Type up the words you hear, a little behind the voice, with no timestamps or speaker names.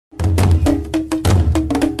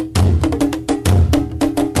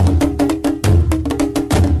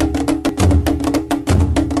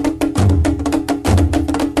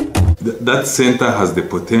that center has the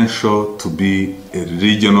potential to be a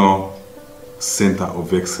regional center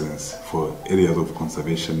of excellence for areas of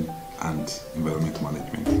conservation and environmental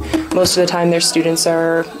management. Most of the time their students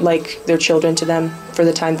are like their children to them for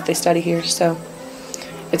the time that they study here. So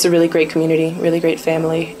it's a really great community, really great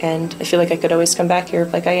family, and I feel like I could always come back here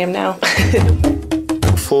like I am now.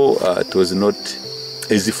 Before, it was not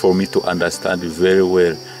easy for me to understand very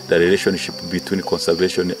well the relationship between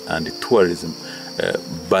conservation and tourism,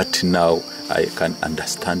 but now I can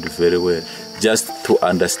understand very well. Just to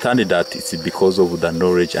understand that it's because of the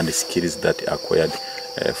knowledge and the skills that I acquired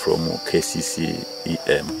from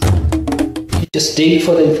KCCEM. You just dig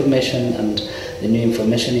for the information, and the new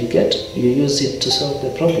information you get, you use it to solve the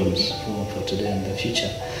problems for today and the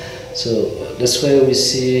future. So that's why we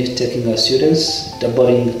see taking our students,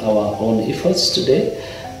 doubling our own efforts today,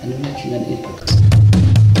 and making an impact.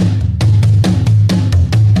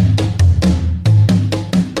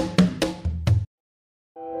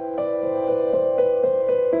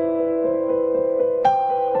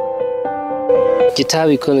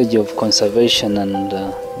 Kitabi College of Conservation and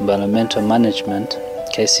Environmental Management,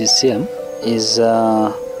 KCCM, is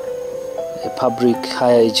a public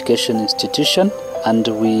higher education institution, and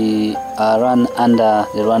we are run under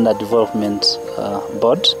the Rwanda Development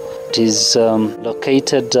Board. It is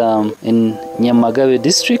located in Nyamagabe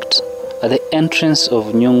district at the entrance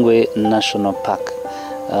of Nyungwe National Park.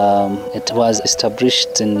 It was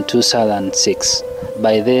established in 2006.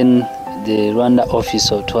 By then, the Rwanda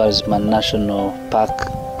Office of Tourism and National Park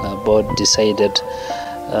Board decided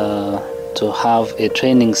to have a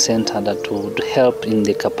training center that would help in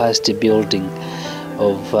the capacity building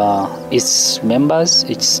of its members,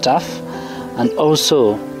 its staff, and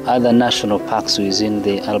also other national parks within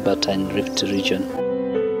the Albertine Rift region.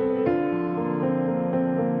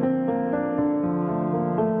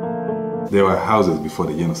 There were houses before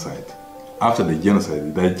the genocide. After the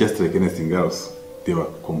genocide, they're just like anything else. They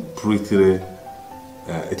were completely,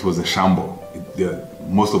 it was a shamble.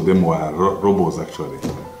 Most of them were robots actually.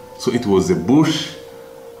 So it was a bush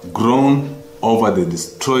grown over the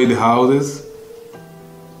destroyed houses,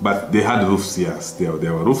 but they had roofs, yes. There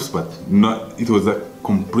were roofs, but not, it was a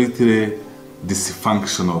completely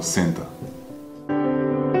dysfunctional center.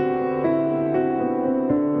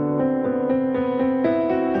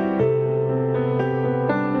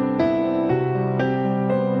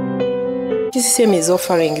 KCCM is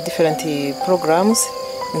offering different programs,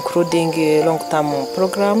 including long-term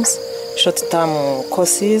programs, short-term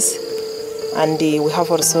courses, and we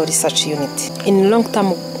have also research unit. In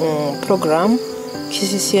long-term program,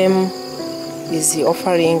 KCCM is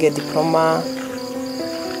offering a diploma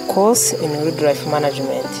course in wildlife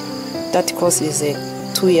management. That course is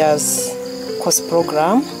a 2 years course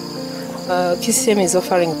program. KCCM is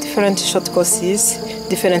offering different short courses,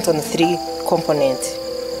 different on 3 components.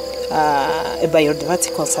 A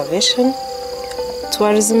biodiversity conservation,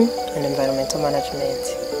 tourism, and environmental management.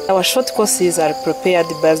 Our short courses are prepared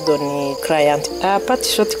based on client. Apart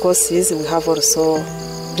short courses, we have also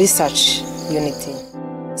research unity.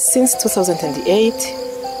 Since 2008,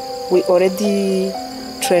 we already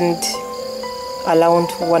trained around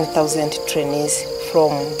 1,000 trainees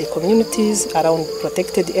from the communities around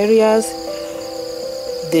protected areas,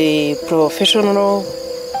 the professional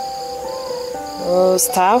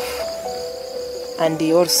staff, and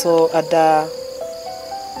also other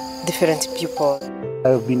different people.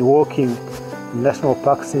 I've been working in national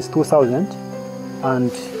parks since 2000,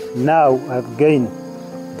 and now I've gained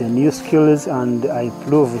the new skills and I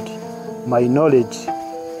improved my knowledge,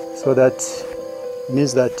 so that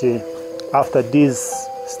means that after these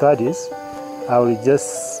studies I will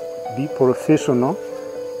just be professional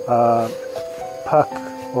park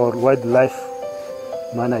or wildlife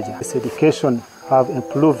manager. This education have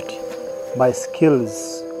improved my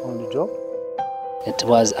skills on the job. It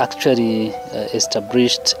was actually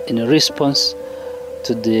established in response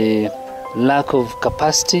to the lack of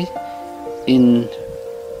capacity in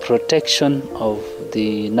protection of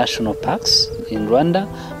the national parks in Rwanda,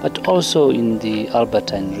 but also in the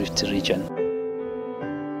Albertine Rift region.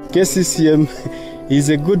 KCCM is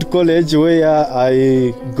a good college where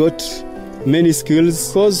I got many skills,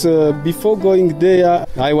 because before going there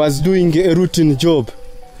I was doing a routine job,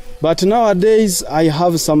 but nowadays I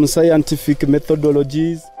have some scientific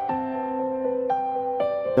methodologies.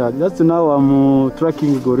 Just now I'm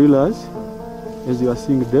tracking gorillas, as you are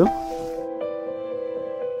seeing them.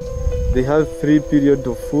 They have 3 periods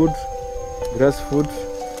of food: grass food,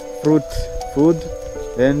 fruit food,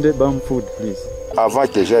 and bamboo food, please. Avant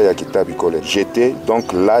que j'aille à Kitabi College, j'étais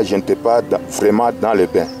donc là, je n'étais pas vraiment dans le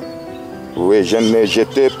bain. Oui,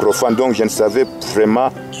 j'étais profane, donc je ne savais vraiment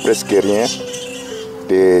presque rien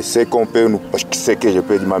de ce que je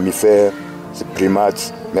peux dire mammifères, les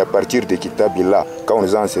primates. Mais à partir de Kitabi là, quand on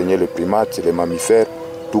nous a enseigné les primates, les mammifères,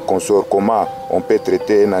 tout consort, comment on peut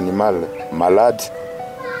traiter un animal malade.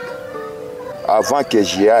 Avant que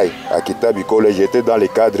j'y aille à Kitabi College, j'étais dans le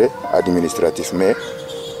cadre administratif. Mais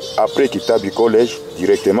après Kitabi College,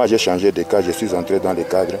 directement j'ai changé de cas, je suis entré dans le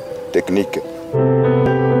cadre technique.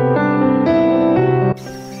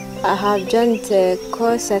 I have joined the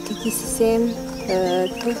course at KCSM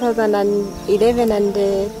 2011 and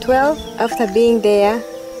 12. After being there,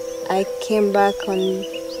 I came back on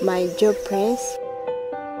my job place.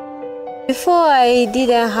 Before I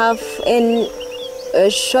didn't have a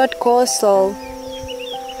short course of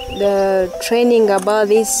the training about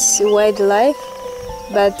this wildlife,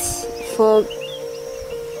 but for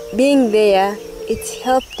being there, it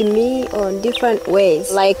helped me on different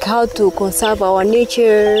ways, like how to conserve our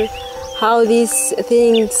nature, how these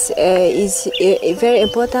things is very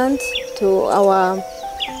important to our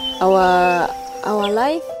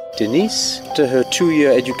life. Denise, after her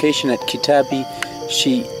 2-year education at Kitabi,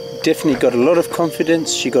 she definitely got a lot of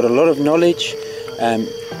confidence, she got a lot of knowledge,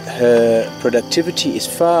 her productivity is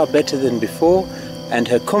far better than before, and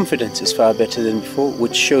her confidence is far better than before,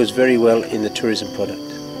 which shows very well in the tourism product.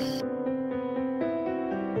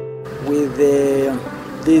 With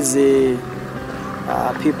these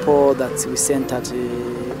people that we sent at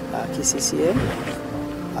KCCM,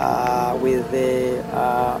 with the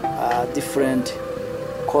different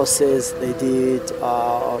courses they did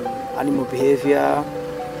on animal behavior,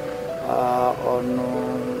 on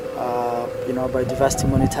biodiversity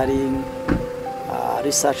monitoring,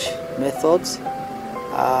 research methods.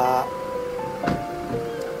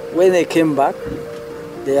 When they came back,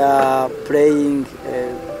 they are playing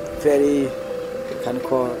a very,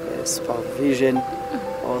 supervision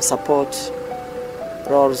or support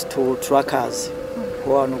roles to trackers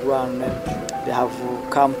who are on the ground. They have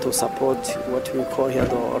come to support what we call here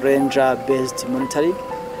the ranger-based monitoring.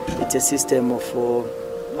 It's a system of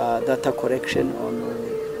data collection on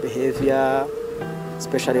behavior,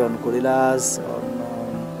 especially on gorillas, on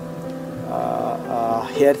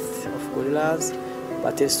health of gorillas,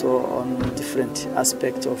 but also on different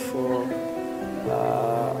aspects of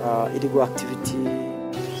illegal activity.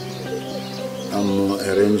 I'm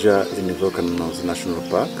a ranger in the Volcanoes National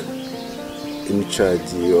Park, in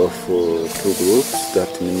charge of 2 groups.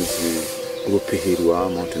 That means the Group Hirwa,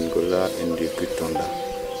 Mountain Gorilla, and the Pitonda.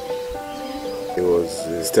 I was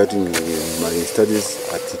starting my studies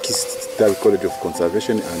at the Kitabi College of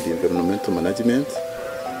Conservation and Environmental Management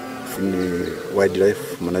in the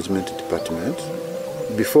Wildlife Management Department.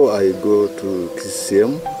 Before I go to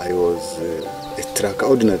KCCM, I was a tracker,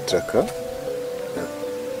 ordinary tracker.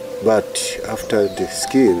 But after the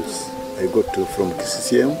skills I got from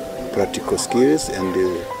KCCM, practical skills and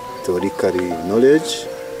theoretical knowledge,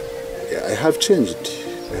 I have changed.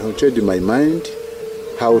 I have changed my mind,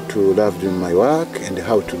 how to love my work and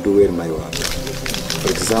how to do well my work.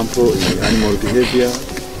 For example, in animal behavior,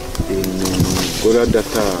 in gorilla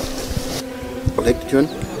data collection,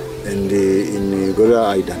 and in gorilla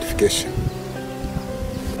identification.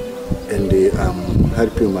 And I'm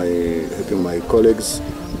helping my colleagues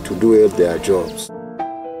to do well their jobs.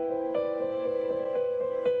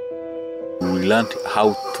 We learned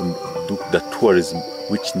how to do the tourism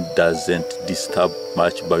which doesn't disturb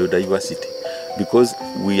much biodiversity, because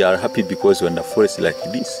we are happy because we're in a forest like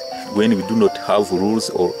this. When we do not have rules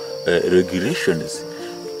or regulations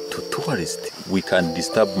to tourists, we can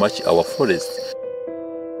disturb much our forest.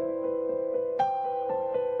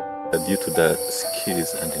 Due to the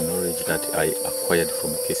skills and the knowledge that I acquired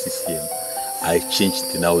from KCCM, I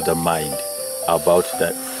changed now the mind about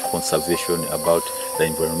the conservation, about the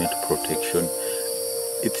environment protection.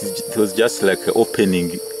 It was just like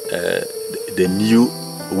opening the new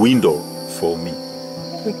window for me.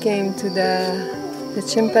 We came to the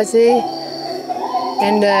chimpanzee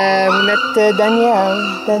and we met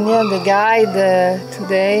Daniel. Daniel, the guide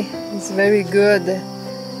today, is very good.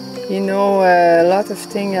 You know a lot of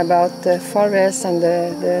things about the forest and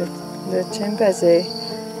the chimpanzee.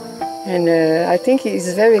 And I think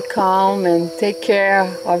he's very calm and take care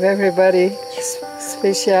of everybody,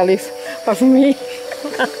 especially of me.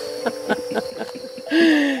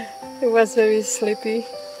 It was very sleepy.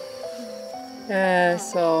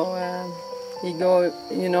 He go,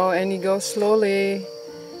 and he goes slowly,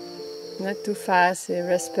 not too fast. He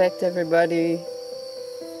respects everybody.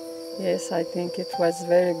 Yes, I think it was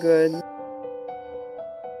very good.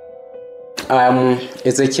 I'm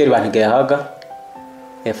Ezekiel Wangehaga,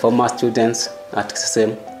 a former student at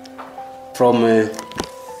KCSM. from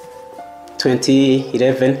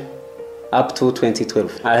 2011 up to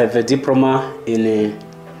 2012. I have a diploma in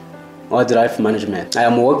wildlife management. I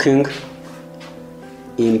am working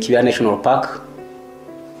in Kitabi National Park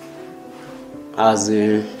as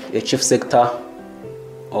a chief sector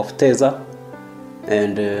of TESA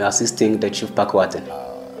and assisting the chief park warden.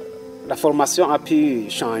 La formation a pu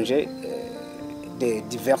changer de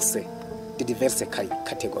diverses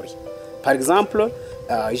catégories. Par exemple,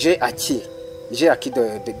 j'ai acquis de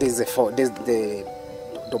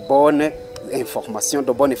bonnes informations,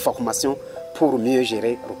 pour mieux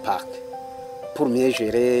gérer le parc, pour mieux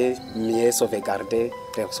gérer, mieux sauvegarder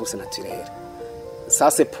les ressources naturelles.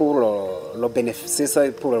 Ça, c'est pour le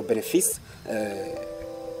bénéfice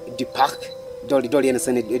du parc,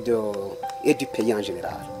 et du pays en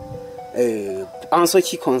général. En ce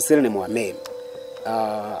qui concerne moi-même,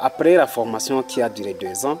 après la formation qui a duré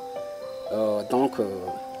 2 ans, donc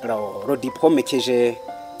le diplôme que j'ai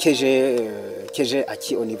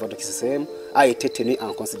acquis au niveau de KCCM a été tenu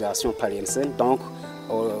en considération par l'INSEN. Donc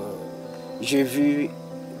j'ai vu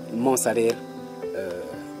mon salaire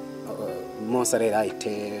a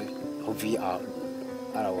été revu à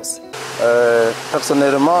la hausse.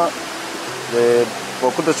 Personnellement,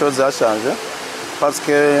 beaucoup de choses ont changé parce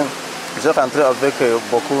que j'ai rentré avec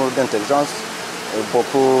beaucoup d'intelligence et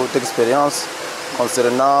beaucoup d'expérience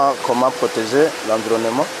concernant comment protéger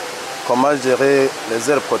l'environnement, comment gérer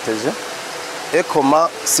les aires protégées et comment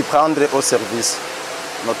s'y prendre au service,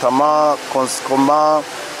 notamment comment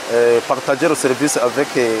partager le service avec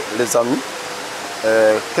les amis,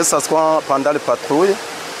 que ce soit pendant les patrouilles,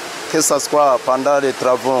 que ce soit pendant les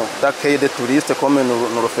travaux d'accueil des touristes comme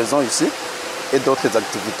nous le faisons ici, et d'autres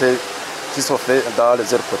activités qui sont faites dans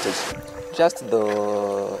les aires protégées. Just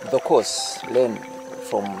the course learned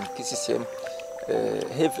from KCCM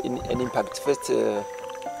have an impact first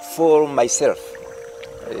for myself.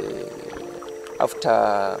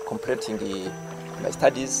 After completing my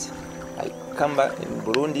studies, I come back in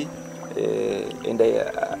Burundi and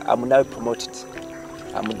I'm now promoted.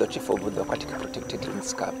 I'm the chief of the aquatic protected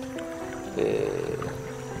landscape.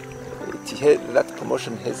 That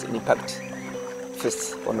promotion has an impact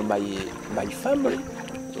first on my family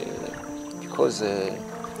because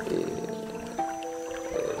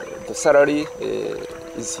the salary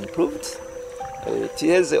is improved. It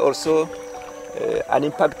has also an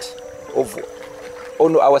impact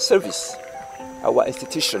on our service, our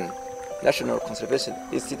institution, National Conservation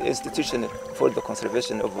Institution for the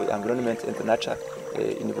Conservation of the Environment and the Nature,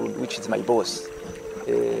 in Burundi, which is my boss.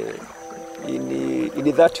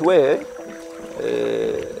 In that way,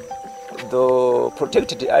 the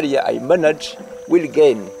protected area I manage will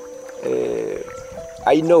gain.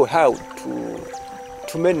 I know how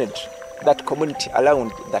to manage that community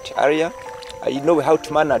around that area. I know how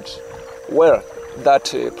to manage well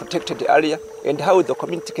that protected area and how the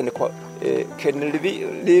community can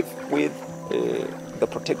live with the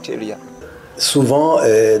protected area. Souvent,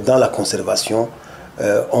 dans la conservation,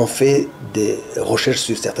 on fait des recherches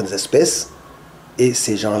sur certaines espèces et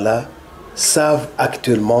ces gens-là savent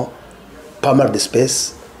actuellement pas mal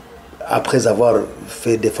d'espèces après avoir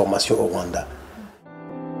fait des formations au Rwanda.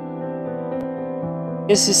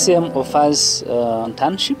 KCCM offers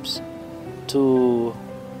internships to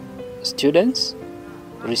students,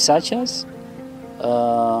 researchers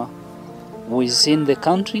within the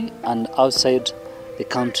country and outside the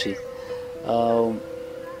country.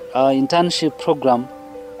 Our internship program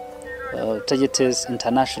targets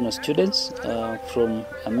international students from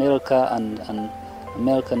America and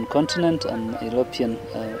American continent and the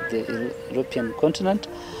European continent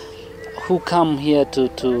who come here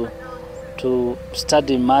to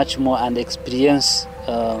study much more and experience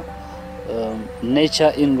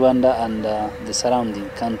nature in Rwanda and the surrounding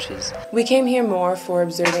countries. We came here more for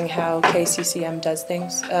observing how KCCM does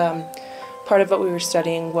things. Part of what we were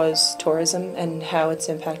studying was tourism and how it's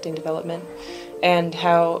impacting development and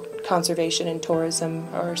how conservation and tourism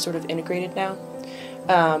are sort of integrated now.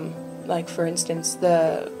 Like for instance,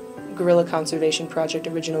 the gorilla conservation project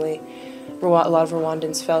originally, a lot of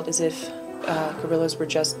Rwandans felt as if gorillas were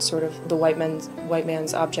just sort of the white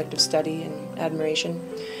man's object of study and admiration.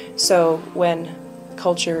 So when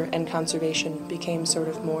culture and conservation became sort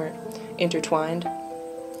of more intertwined,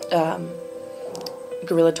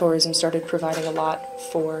 gorilla tourism started providing a lot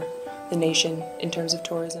for the nation in terms of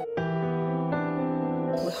tourism.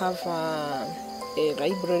 We have a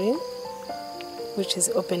library which is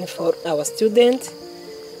open for our students.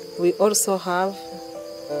 We also have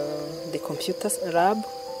the computer lab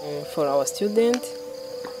for our students.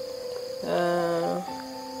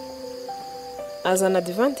 As an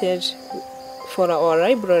advantage for our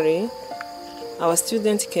library, our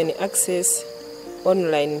students can access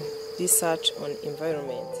online research on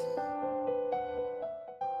environment.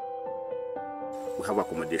 We have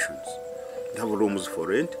accommodations, we have rooms for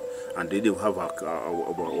rent, and then we have a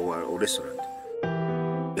restaurant.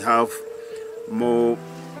 We have more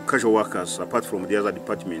casual workers apart from the other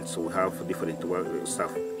departments, so we have different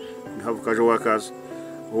staff. We have casual workers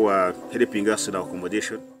who are helping us in our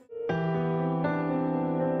accommodation.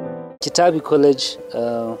 Kitabi College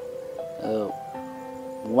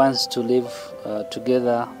wants to live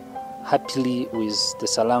together happily with the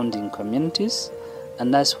surrounding communities,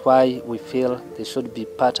 and that's why we feel they should be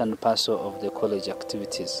part and parcel of the college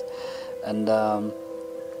activities. And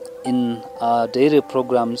in our daily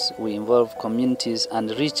programs, we involve communities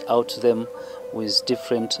and reach out to them with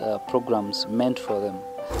different programs meant for them.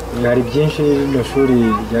 hari byinshi rino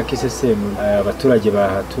shuri rya KCCM abaturage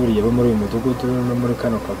bahaturiye bo muri uyu mudugudu no muri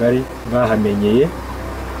kano kagari bahamenyeye,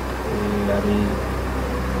 hari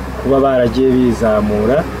kuba baragiye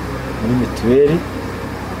bizamura muri mituweli,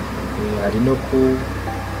 hari no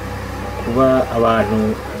kuba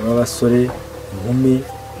abantu b'abasore inkumi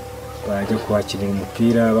bajya kuhakinira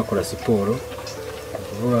umupira bakora siporo,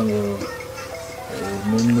 kuvuga ngo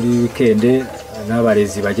muri weekend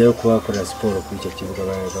n'abarezi bajyayo kubakorera siporo kuri icyo kibuga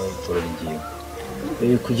bagorora ingingo.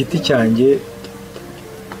 Ku giti cyanjye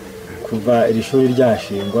kuva iri shuri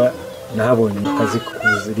ryashingwa nahabonye akazi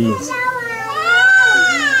k'uburinzi.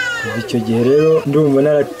 Kuva icyo gihe rero ndumva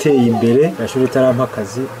narateye imbere, ishuri itarampa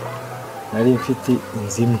akazi nari mfite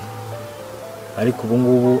inzu imwe, ariko ubu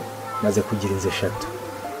ngubu maze kugira inzu 3.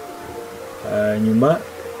 Nyuma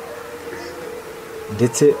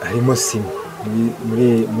ndetse harimo sima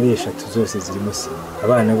muri 3 zose zirimo sima.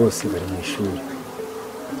 Abana bose bari mu ishuri,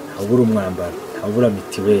 habura umwambaro, habura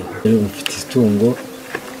mitiweli. Mfite itungo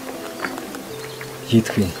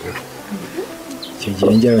yitwa inka. Icyo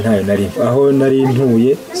gihe njyawe ntayo nari aho nari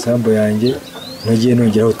ntuye, isambu yanjye nagiye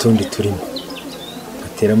nongeraho utundi turimo,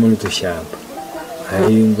 ateramo n'udushyamba,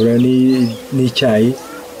 hayingura n'icyayi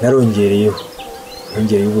narongereyeho,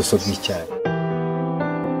 nongereye ubuso bw'icyayi.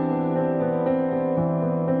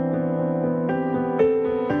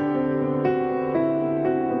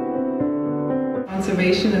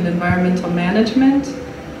 Conservation and environmental management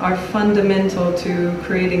are fundamental to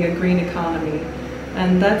creating a green economy.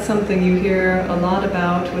 And that's something you hear a lot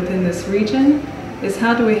about within this region, is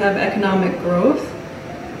how do we have economic growth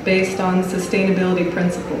based on sustainability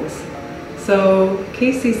principles. So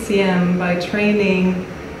KCCM, by training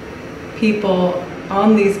people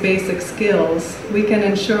on these basic skills, we can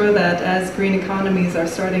ensure that as green economies are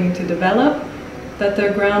starting to develop, that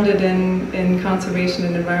they're grounded in conservation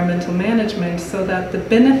and environmental management, so that the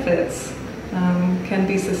benefits can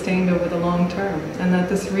be sustained over the long term, and that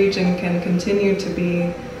this region can continue to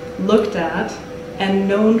be looked at and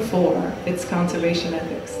known for its conservation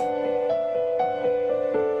ethics.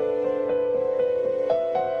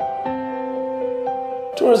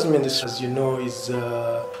 Tourism industry, as you know, is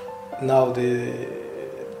now the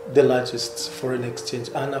largest foreign exchange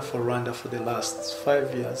earner for Rwanda for the last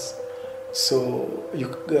 5 years. So,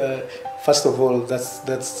 first of all,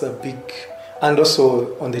 that's a big, and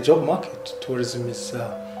also on the job market, tourism is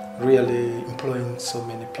really employing so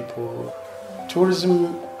many people.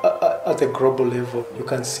 Tourism at the global level, you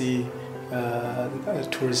can see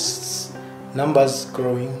tourists numbers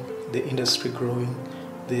growing, the industry growing,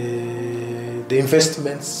 the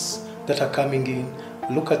investments that are coming in.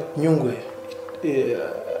 Look at Nyungwe.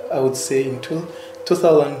 I would say in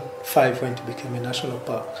 2005, when it became a national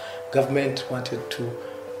park, government wanted to,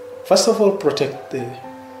 first of all, protect the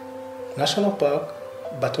national park,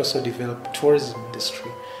 but also develop tourism industry.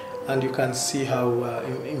 And you can see how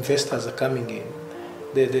investors are coming in.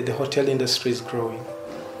 The hotel industry is growing.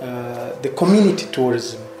 The community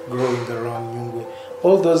tourism growing around Nyungwe.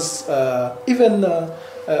 All those, even the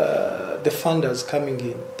funders coming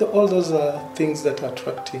in, all those are things that are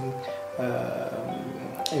attracting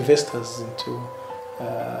investors into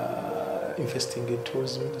investing in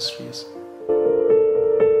tourism industries.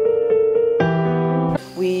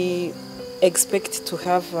 We expect to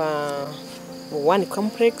have one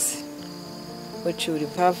complex which will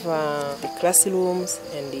have the classrooms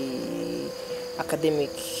and the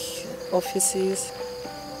academic offices,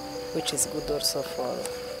 which is good also for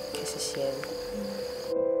KCCM.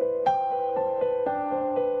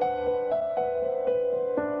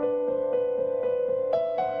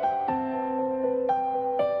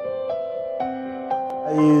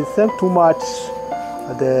 I thank too much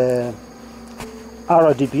the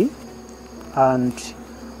RDB and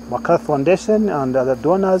Makar Foundation and other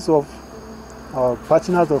donors of our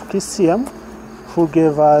partners of KCCM who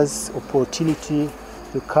gave us opportunity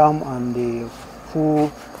to come and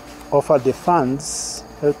who offered the funds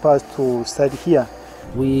help us to study here.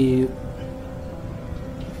 We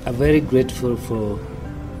are very grateful for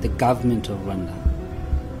the government of Rwanda.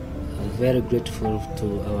 Very grateful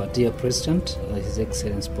to our dear President, His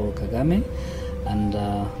Excellency Paul Kagame, and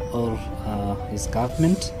all his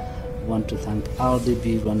government. I want to thank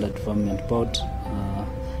RDB, Rwanda Development Board,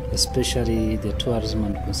 especially the Tourism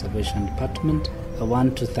and Conservation Department. I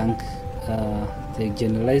want to thank the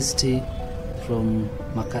generosity from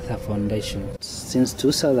MacArthur Foundation. Since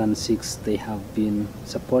 2006, they have been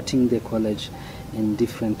supporting the college in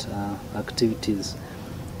different activities.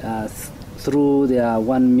 Through their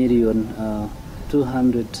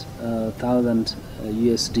 $1,200,000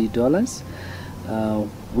 USD dollars,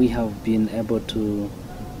 we have been able to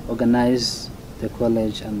organize the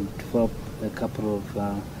college and develop a couple of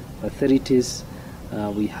facilities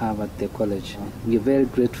we have at the college. We are very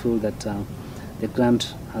grateful that the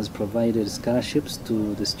grant has provided scholarships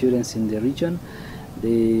to the students in the region.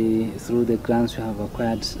 Through the grants, we have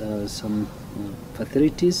acquired some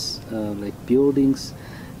facilities like buildings,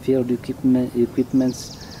 field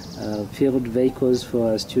equipments, field vehicles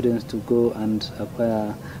for our students to go and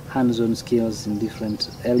acquire hands-on skills in different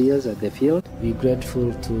areas at the field. We're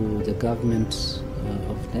grateful to the government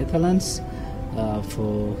of Netherlands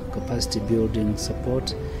for capacity building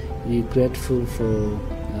support. We're grateful for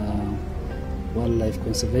Wildlife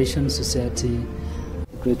Conservation Society,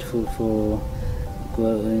 grateful for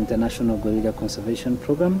International Gorilla Conservation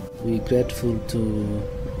Program. We're grateful to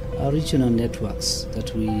our regional networks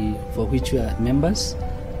for which we are members.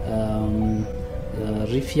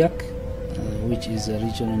 RIFIAC, which is a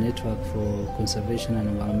regional network for conservation and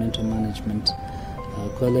environmental management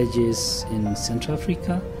colleges in Central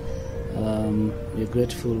Africa. We're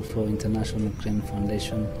grateful for International Green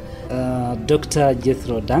Foundation. Dr.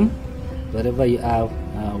 Jethro Dang, wherever you are,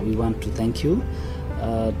 we want to thank you.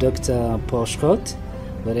 Dr. Paul Scott,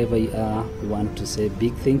 wherever you are, we want to say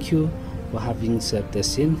big thank you for having set the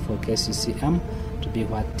scene for KCCM to be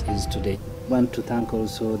what it is today. I want to thank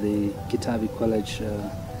also the Kitabi College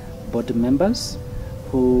board members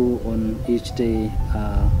who on each day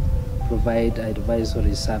provide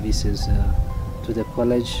advisory services to the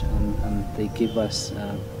college, and they give us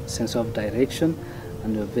a sense of direction,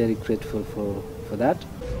 and we're very grateful for that.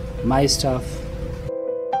 My staff,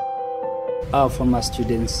 our former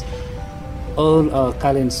students, all our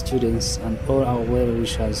current students, and all our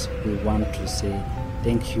well-wishers, we want to say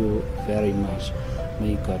thank you very much.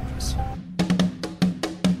 May God bless you.